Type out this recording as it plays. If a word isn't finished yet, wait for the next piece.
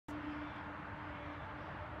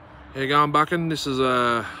How you going, Bucking? This is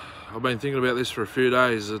I've been thinking about this for a few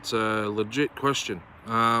days. It's a legit question.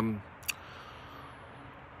 You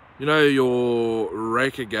know your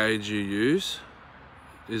raker gauge you use,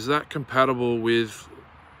 is that compatible with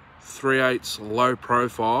 3/8 low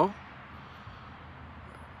profile?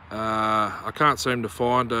 I can't seem to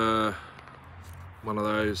find one of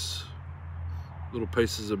those little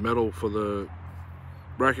pieces of metal for the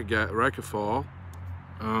raker file.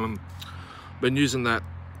 Been using that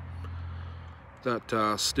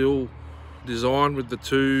steel design with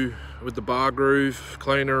the bar groove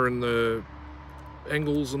cleaner and the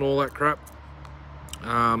angles and all that crap.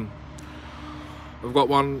 I've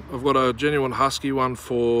got a genuine Husky one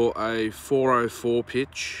for a 404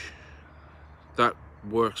 pitch that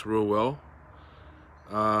works real well,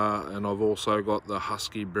 and I've also got the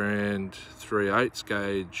Husky brand 3/8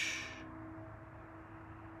 gauge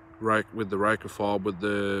rake with the raker file with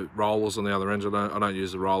the rollers on the other end. I don't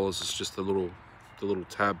use the rollers, it's just the little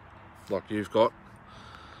tab like you've got.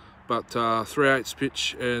 But 3/8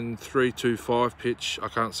 pitch and 325 pitch, I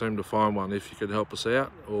can't seem to find one. If you could help us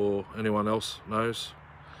out, or anyone else knows,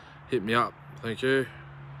 hit me up. Thank you.